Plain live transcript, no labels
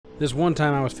This one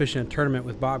time I was fishing a tournament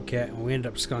with Bobcat and we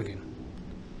ended up skunking.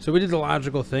 So we did the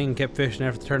logical thing and kept fishing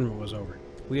after the tournament was over.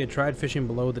 We had tried fishing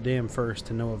below the dam first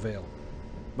to no avail.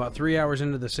 About 3 hours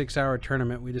into the 6-hour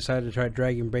tournament, we decided to try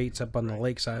dragging baits up on the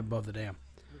lakeside above the dam.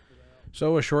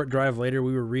 So a short drive later,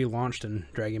 we were relaunched and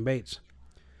dragging baits.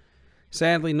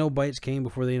 Sadly, no bites came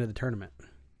before the end of the tournament.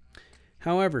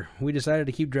 However, we decided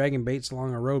to keep dragging baits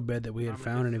along a roadbed that we had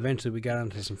found, and eventually we got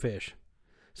onto some fish.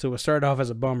 So what started off as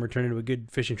a bummer turned into a good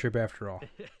fishing trip after all.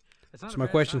 So my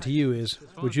question to you is,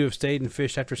 would you have stayed and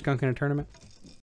fished after skunking a tournament?